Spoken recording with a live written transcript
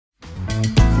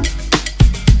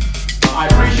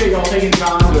appreciate y'all taking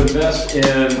time to invest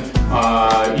in,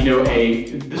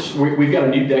 we've got a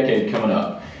new decade coming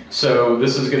up. So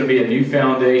this is going to be a new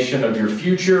foundation of your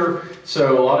future.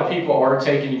 So a lot of people are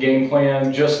taking game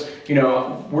plan. Just,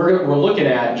 we're looking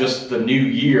at just the new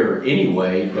year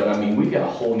anyway, but I mean, we've got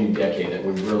a whole new decade that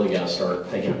we've really got to start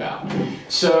thinking about.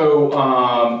 So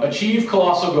achieve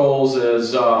colossal goals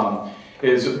is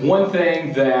one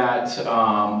thing that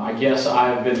I guess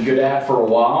I've been good at for a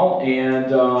while,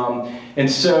 and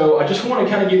so I just want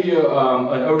to kind of give you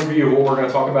an overview of what we're going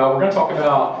to talk about. We're going to talk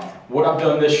about what I've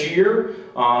done this year,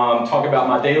 talk about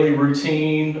my daily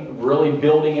routine, really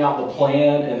building out the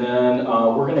plan, and then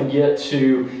we're going to get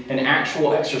to an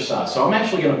actual exercise. So I'm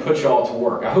actually going to put you all to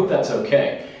work. I hope that's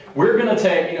okay. We're going to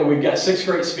take, we've got 6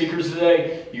 great speakers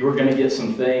today. You are going to get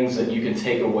some things that you can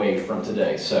take away from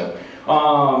today. So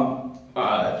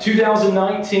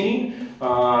 2019,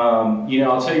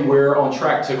 I'll tell you, we're on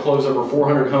track to close over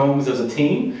 400 homes as a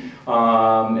team,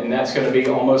 and that's going to be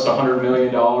almost $100 million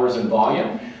in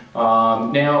volume.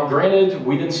 Now, granted,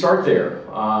 we didn't start there.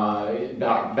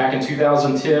 Back in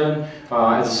 2010,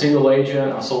 as a single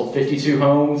agent, I sold 52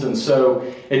 homes, and so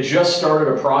it just started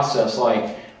a process.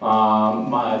 Like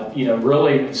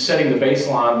really setting the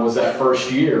baseline was that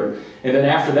first year, and then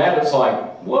after that, it's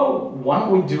like, well, why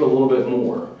don't we do a little bit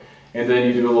more? And then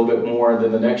you do a little bit more, and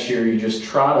then the next year you just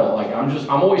try to,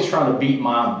 I'm always trying to beat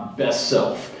my best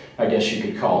self, I guess you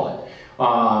could call it.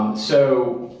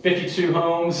 So 52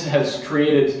 homes has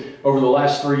created, over the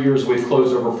last 3 years, we've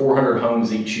closed over 400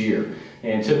 homes each year.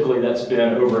 And typically that's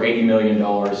been over $80 million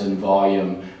in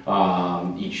volume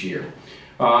each year.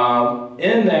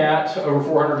 In that, over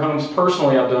 400 homes,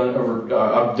 personally, I've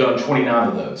done 29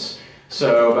 of those.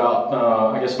 So about,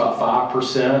 I guess about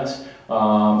 5%.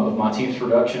 Of my team's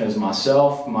production is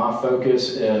myself. My focus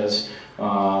is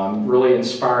really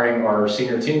inspiring our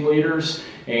senior team leaders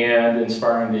and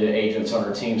inspiring the agents on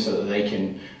our team so that they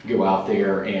can go out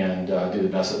there and do the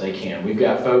best that they can. We've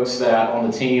got folks that on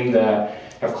the team that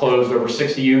have closed over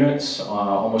 60 units,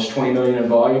 almost 20 million in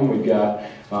volume. We've got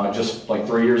just like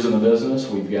 3 years in the business.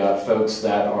 We've got folks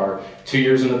that are 2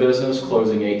 years in the business,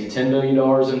 closing $8 to $10 million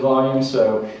in volume.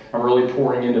 So I'm really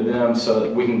pouring into them so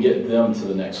that we can get them to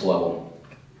the next level.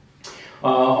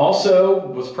 Also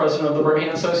was president of the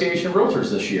Birmingham Association of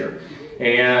Realtors this year.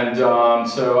 And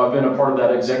so I've been a part of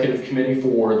that executive committee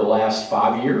for the last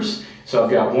 5 years. So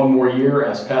I've got 1 more year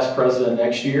as past president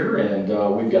next year, and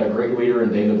we've got a great leader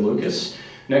in David Lucas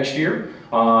next year.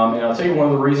 And I'll tell you, one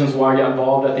of the reasons why I got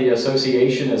involved at the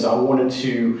association is I wanted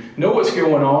to know what's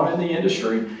going on in the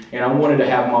industry, and I wanted to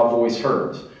have my voice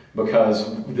heard. Because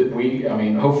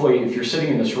hopefully if you're sitting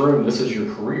in this room, this is your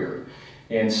career.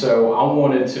 And so I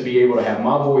wanted to be able to have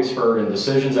my voice heard in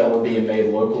decisions that were being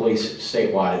made locally,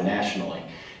 statewide, and nationally.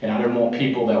 And I didn't want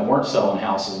people that weren't selling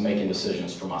houses making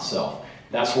decisions for myself.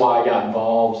 That's why I got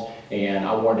involved, and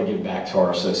I wanted to give back to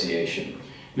our association.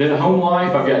 Then at home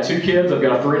life, I've got 2 kids. I've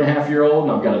got a 3.5-year-old,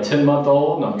 and I've got a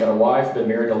 10-month-old, and I've got a wife, been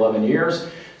married 11 years.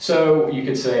 So you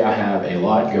could say I have a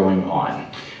lot going on.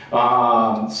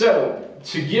 So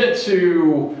to get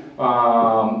to,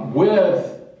 with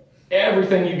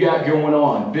everything you got going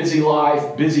on, busy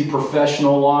life, busy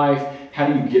professional life, how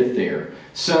do you get there?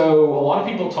 So a lot of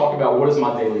people talk about, what is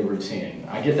my daily routine?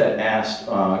 I get asked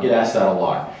that a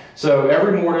lot. So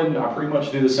every morning I pretty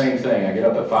much do the same thing. I get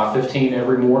up at 5:15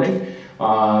 every morning.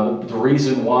 The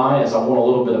reason why is I want a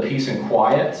little bit of peace and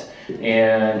quiet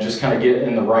and just kind of get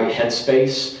in the right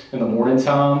headspace in the morning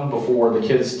time before the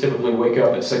kids typically wake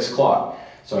up at 6 o'clock.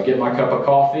 So I get my cup of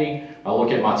coffee, I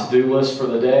look at my to-do list for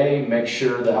the day, make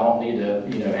sure that I don't need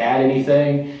to add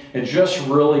anything, and just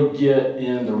really get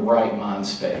in the right mind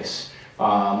space.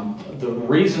 The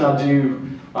reason I do,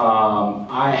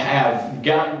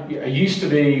 I used to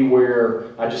be where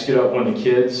I just get up when the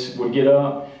kids would get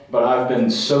up, but I've been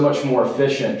so much more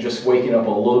efficient just waking up a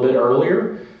little bit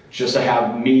earlier, just to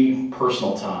have me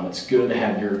personal time. It's good to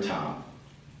have your time.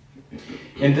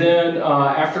 And then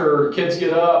after kids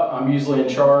get up, I'm usually in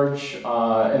charge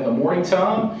in the morning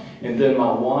time, and then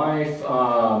my wife,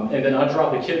 and then I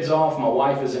drop the kids off. My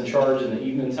wife is in charge in the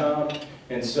evening time,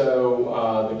 and so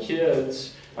the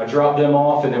kids, I drop them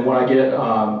off, and then when I get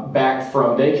back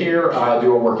from daycare, I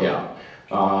do a workout.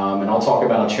 And I'll talk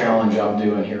about a challenge I'm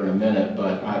doing here in a minute,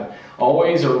 but I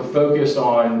always are focused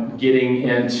on getting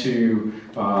into,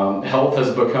 health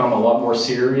has become a lot more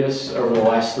serious over the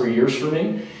last 3 years for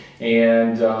me.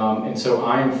 And so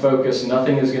I am focused.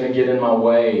 Nothing is going to get in my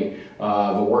way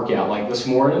of a workout. Like this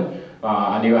morning,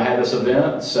 I knew I had this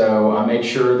event, so I made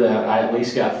sure that I at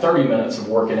least got 30 minutes of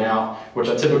working out, which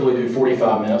I typically do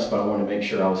 45 minutes, but I wanted to make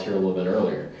sure I was here a little bit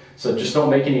earlier. So just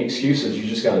don't make any excuses. You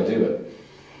just got to do it.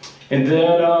 And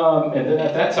then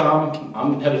at that time,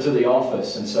 I'm headed to the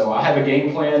office. And so I have a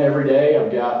game plan every day.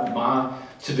 I've got my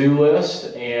to-do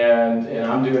list, and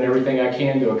I'm doing everything I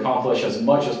can to accomplish as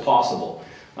much as possible.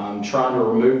 I'm trying to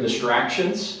remove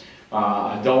distractions.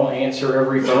 I don't answer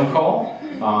every phone call,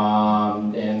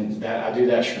 and I do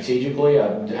that strategically. I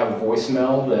have a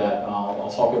voicemail that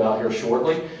I'll talk about here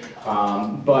shortly.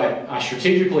 But I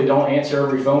strategically don't answer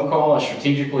every phone call. I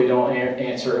strategically don't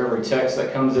answer every text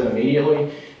that comes in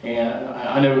immediately. And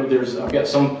I know I've got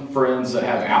some friends that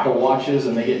have Apple Watches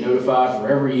and they get notified for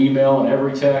every email and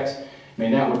every text.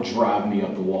 Man, that would drive me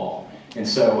up the wall. And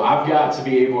so I've got to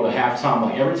be able to have time,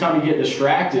 like every time you get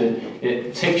distracted,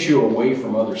 it takes you away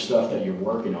from other stuff that you're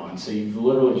working on. So you've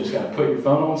literally just got to put your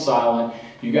phone on silent.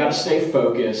 You got to stay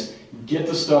focused, get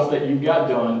the stuff that you've got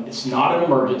done. It's not an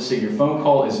emergency. Your phone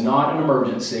call is not an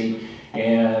emergency.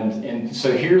 And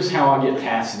so here's how I get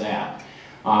past that.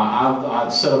 I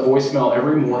set a voicemail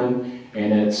every morning,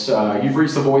 and it's, you've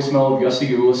reached the voicemail of Gusty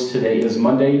Gulas. Today is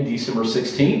Monday, December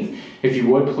 16th. If you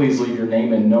would, please leave your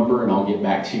name and number, and I'll get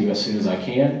back to you as soon as I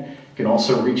can. You can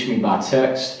also reach me by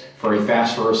text for a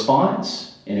faster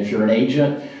response. And if you're an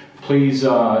agent, please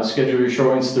schedule your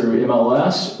showings through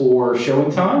MLS or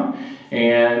Showing Time,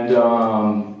 and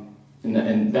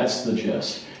that's the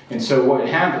gist. And so what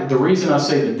happened, the reason I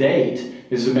say the date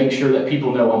is to make sure that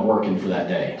people know I'm working for that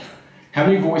day. How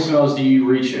many voicemails do you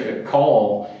reach a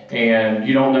call and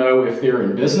you don't know if they're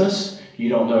in business, you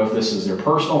don't know if this is their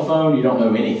personal phone, you don't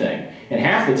know anything. And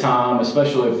half the time,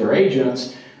 especially if they're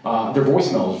agents, their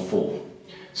voicemail is full.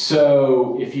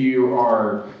 So if you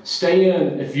are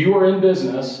in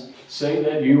business, say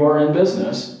that you are in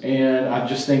business, and I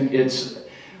just think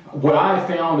what I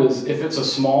found is if it's a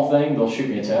small thing, they'll shoot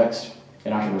me a text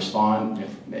and I can respond,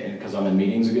 because I'm in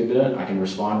meetings a good bit, I can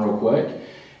respond real quick.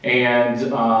 And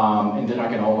then I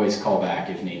can always call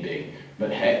back if need be. But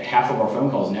half of our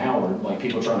phone calls now are like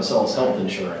people trying to sell us health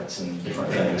insurance and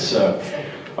different things. So,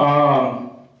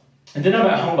 and then I'm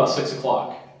at home by 6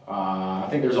 o'clock. I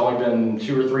think there's only been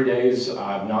 2 or 3 days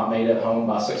I've not made it home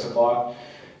by 6 o'clock,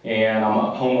 and I'm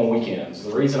at home on weekends.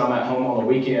 The reason I'm at home on the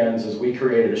weekends is we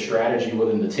created a strategy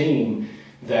within the team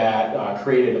that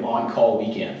created on-call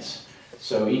weekends.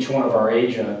 So each one of our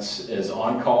agents is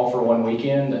on call for one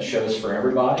weekend that shows for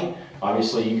everybody.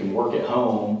 Obviously you can work at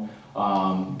home,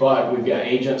 but we've got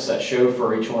agents that show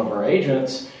for each one of our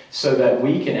agents so that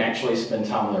we can actually spend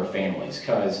time with our families.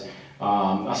 Because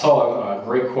I saw a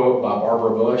great quote by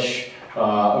Barbara Bush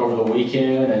over the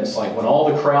weekend, and it's like, when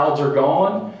all the crowds are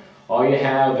gone, all you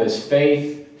have is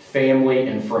faith, family,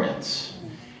 and friends.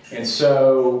 And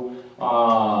so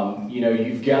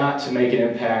you've got to make an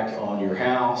impact on your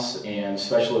house, and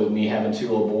especially with me having 2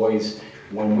 little boys.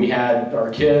 When we had our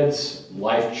kids,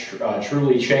 life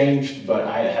truly changed, but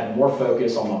I had more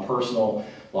focus on my personal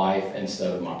life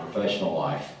instead of my professional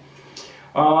life.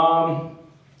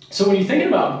 So when you're thinking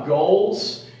about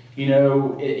goals,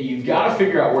 you've got to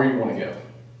figure out where you want to go.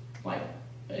 Like,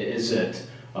 is it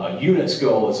a units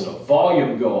goal? Is it a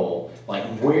volume goal? Like,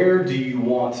 where do you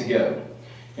want to go?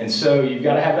 And so you've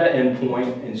got to have that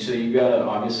endpoint, and so you've got to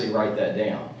obviously write that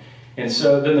down. And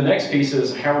so then the next piece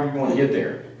is, how are you going to get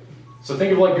there? So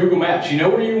think of like Google Maps. You know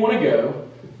where you want to go,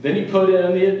 then you put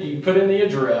in the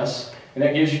address, and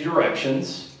that gives you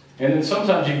directions. And then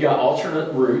sometimes you've got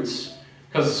alternate routes,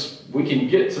 because we can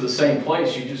get to the same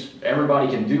place. Everybody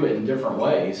can do it in different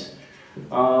ways.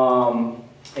 And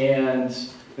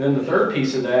then the third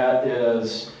piece of that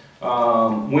is,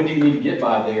 when do you need to get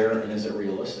by there, and is it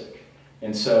realistic?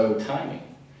 And so timing.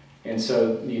 And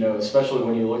so, especially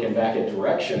when you're looking back at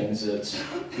directions,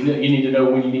 you need to know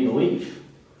when you need to leave.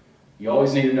 You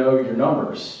always need to know your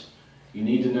numbers. You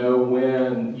need to know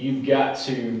when you've got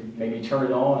to maybe turn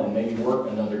it on and maybe work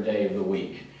another day of the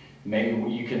week.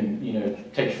 Maybe you can,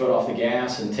 take your foot off the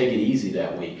gas and take it easy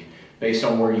that week based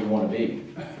on where you want to be.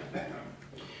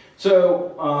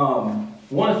 So,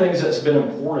 one of the things that's been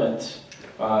important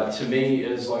to me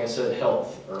is, like I said,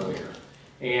 health earlier.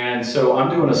 And so I'm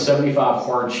doing a 75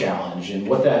 hard challenge, and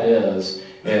what that is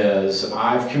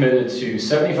I've committed to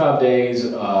 75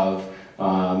 days of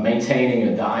maintaining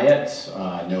a diet,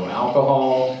 no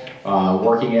alcohol,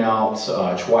 working out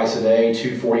twice a day,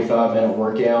 2 45-minute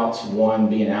workouts, one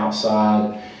being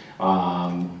outside,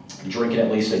 drinking at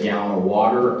least a gallon of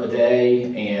water a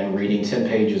day, and reading 10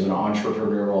 pages in an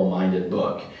entrepreneurial-minded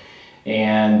book.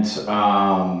 And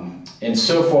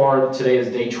so far, today is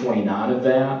day 29 of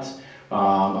that.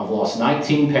 I've lost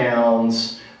 19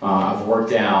 pounds. I've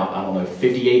worked out,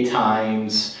 58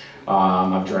 times.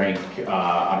 I've drank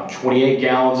 28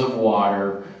 gallons of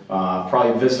water.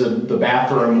 Probably visited the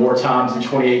bathroom more times in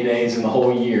 28 days in the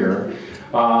whole year.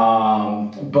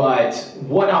 But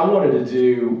what I wanted to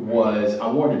do was I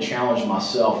wanted to challenge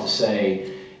myself to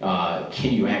say,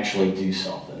 can you actually do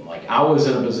something? Like, I was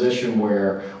in a position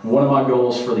where one of my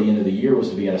goals for the end of the year was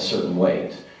to be at a certain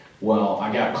weight. Well,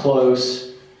 I got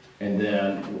close, and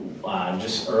then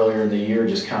just earlier in the year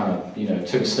just kind of,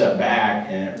 took a step back,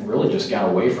 and it really just got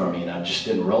away from me, and I just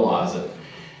didn't realize it.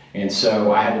 And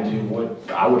so I had to do what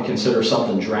I would consider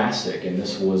something drastic, and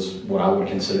this was what I would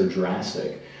consider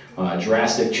drastic.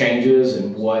 Drastic changes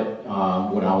in what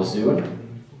I was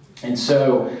doing. And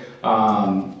so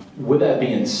with that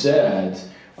being said,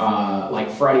 like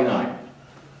Friday night,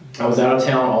 I was out of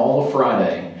town all of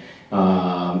Friday,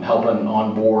 helping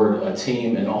onboard a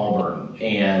team in Auburn,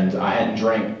 and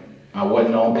I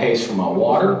wasn't on pace for my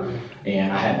water,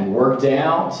 and I hadn't worked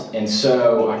out, and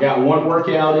so I got one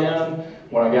workout in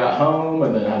when I got home,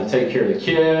 and then I had to take care of the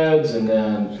kids, and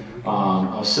then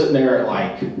I was sitting there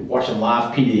watching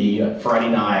live PD Friday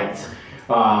night,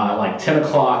 like 10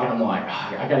 o'clock, and I'm like,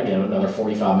 I gotta get another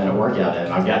 45-minute workout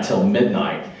in. I've got till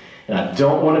midnight, and I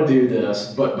don't want to do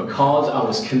this, but because I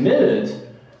was committed,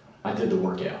 I did the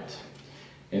workout.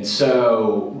 And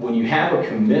so when you have a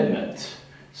commitment,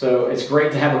 so it's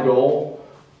great to have a goal,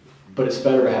 but it's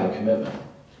better to have a commitment.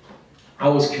 I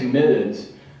was committed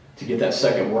to get that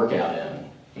second workout in,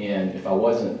 and if I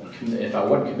wasn't committed, I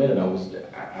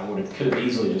could have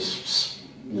easily just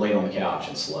laid on the couch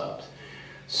and slept.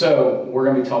 So we're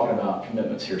going to be talking about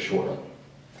commitments here shortly.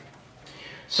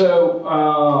 So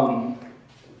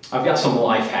I've got some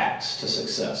life hacks to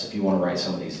success if you want to write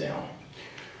some of these down.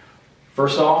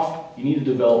 First off, you need to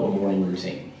develop a morning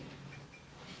routine.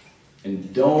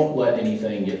 And don't let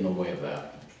anything get in the way of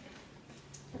that.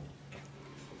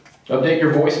 Update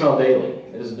your voicemail daily.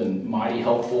 It has been mighty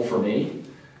helpful for me.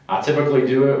 I typically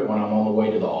do it when I'm on the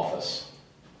way to the office.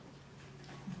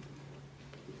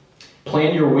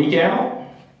 Plan your week out.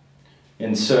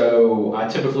 And so I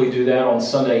typically do that on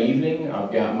Sunday evening.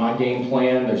 I've got my game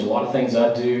plan. There's a lot of things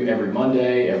I do every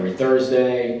Monday, every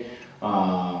Thursday.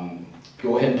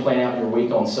 Go ahead and plan out your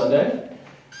week on Sunday.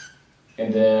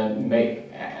 And then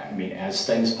as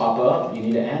things pop up, you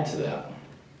need to add to that.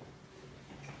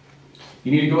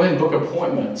 You need to go ahead and book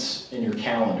appointments in your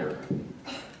calendar.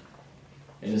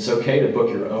 And it's okay to book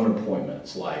your own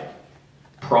appointments, like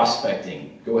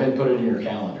prospecting. Go ahead and put it in your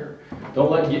calendar.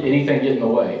 Don't let anything get in the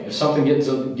way. If something gets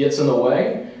in the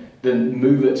way, then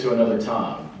move it to another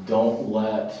time. Don't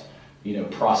let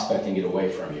prospecting get away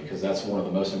from you, because that's one of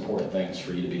the most important things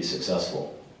for you to be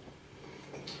successful.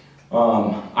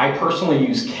 I personally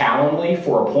use Calendly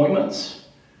for appointments.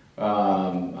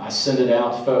 I send it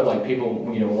out to folks, like people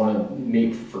want to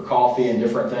meet for coffee and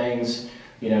different things.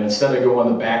 Instead of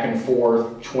going the back and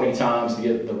forth 20 times to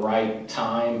get the right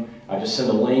time, I just send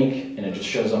a link and it just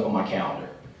shows up on my calendar.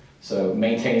 So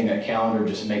maintaining that calendar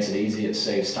just makes it easy. It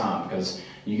saves time, because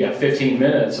you got 15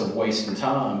 minutes of wasting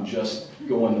time just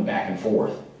going the back and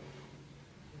forth.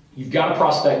 You've got to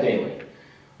prospect daily.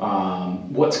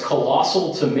 What's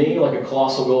colossal to me, like a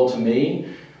colossal goal to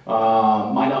me,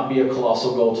 might not be a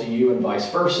colossal goal to you, and vice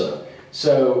versa.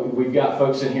 So we've got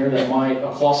folks in here that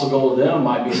a colossal goal to them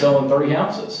might be selling 30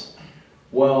 houses.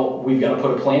 Well, we've got to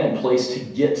put a plan in place to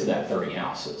get to that 30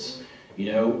 houses.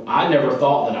 I never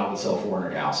thought that I would sell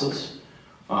 400 houses,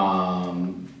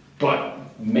 but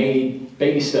made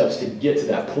baby steps to get to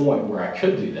that point where I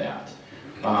could do that.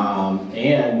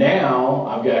 And now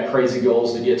I've got crazy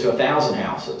goals to get to 1,000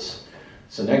 houses.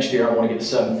 So next year I want to get to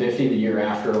 750. The year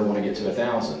after I want to get to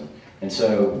 1,000. And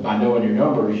so by knowing your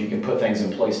numbers, you can put things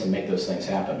in place to make those things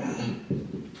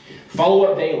happen. Follow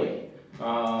up daily.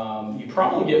 You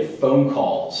probably get phone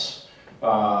calls,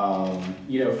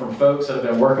 from folks that have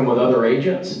been working with other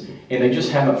agents, and they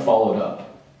just haven't followed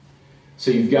up. So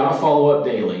you've got to follow up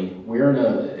daily. We're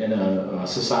in a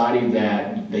society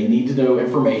that they need to know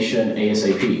information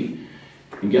ASAP.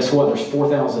 And guess what? There's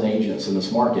 4,000 agents in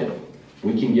this market.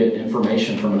 We can get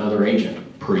information from another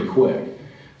agent pretty quick.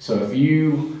 So if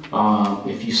you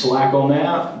slack on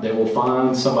that, they will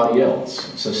find somebody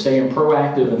else. So staying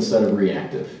proactive instead of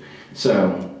reactive.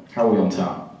 So how are we on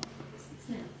time?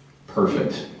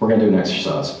 Perfect. We're going to do an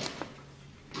exercise.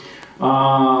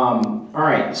 All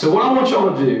right. So what I want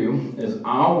y'all to do is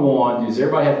does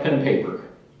everybody have pen and paper?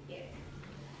 Yeah.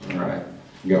 All right.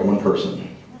 You got one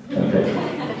person. Pen and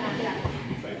paper.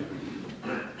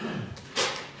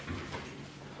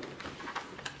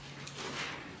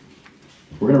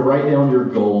 We're going to write down your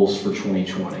goals for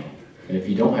 2020. And if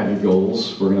you don't have your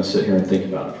goals, we're going to sit here and think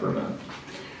about it for a minute.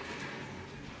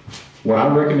 What I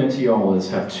recommend to y'all is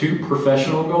have 2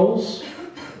 professional goals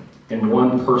and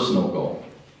 1 personal goal.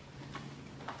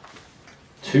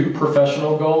 2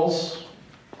 professional goals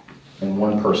and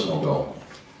one personal goal.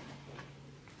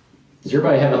 Does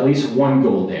everybody have at least one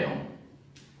goal down?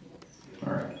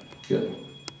 All right, good.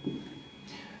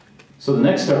 So the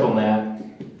next step on that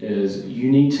is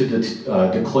you need to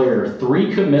declare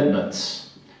 3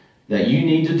 commitments that you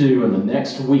need to do in the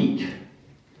next week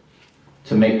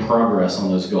to make progress on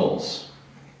those goals.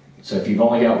 So if you've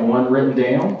only got one written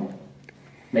down,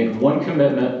 make one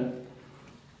commitment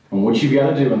on what you've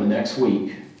got to do in the next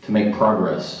week to make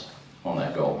progress on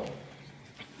that goal.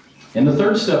 And the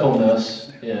third step on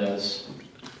this is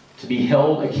to be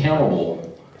held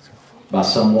accountable by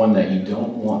someone that you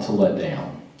don't want to let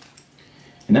down.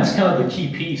 And that's kind of the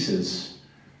key piece is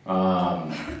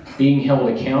being held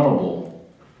accountable.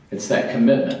 It's that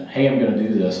commitment. Hey, I'm going to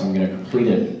do this. I'm going to complete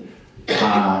it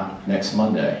by next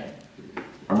Monday.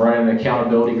 I'm running an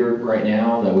accountability group right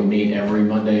now that we meet every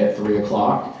Monday at 3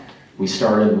 o'clock. We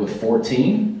started with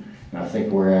 14, and I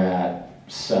think we're at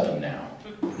 7 now.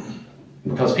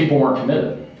 Because people weren't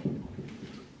committed.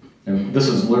 And this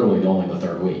is literally only the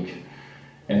 3rd week.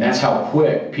 And that's how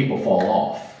quick people fall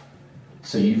off.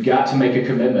 So you've got to make a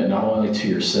commitment not only to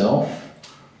yourself,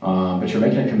 but you're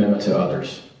making a commitment to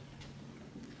others.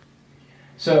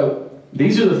 So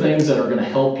these are the things that are going to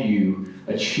help you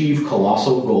achieve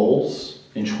colossal goals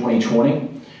in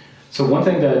 2020. So one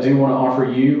thing that I do want to offer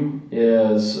you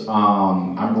is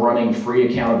I'm running free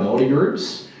accountability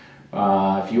groups.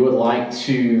 If you would like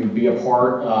to be a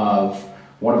part of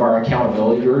one of our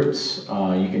accountability groups,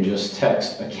 you can just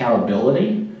text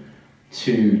accountability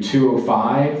to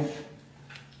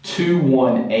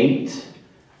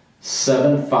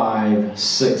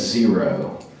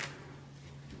 205-218-7560.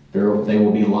 They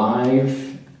will be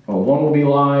live. Well, one will be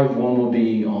live, one will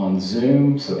be on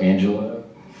Zoom. So Angela,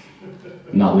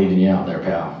 I'm not leaving you out there,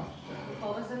 pal.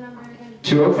 What was the number again?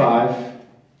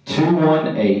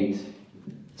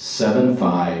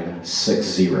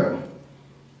 205-218-7560.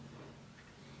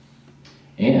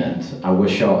 And I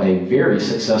wish y'all a very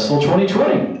successful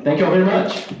 2020. Thank y'all very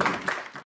much.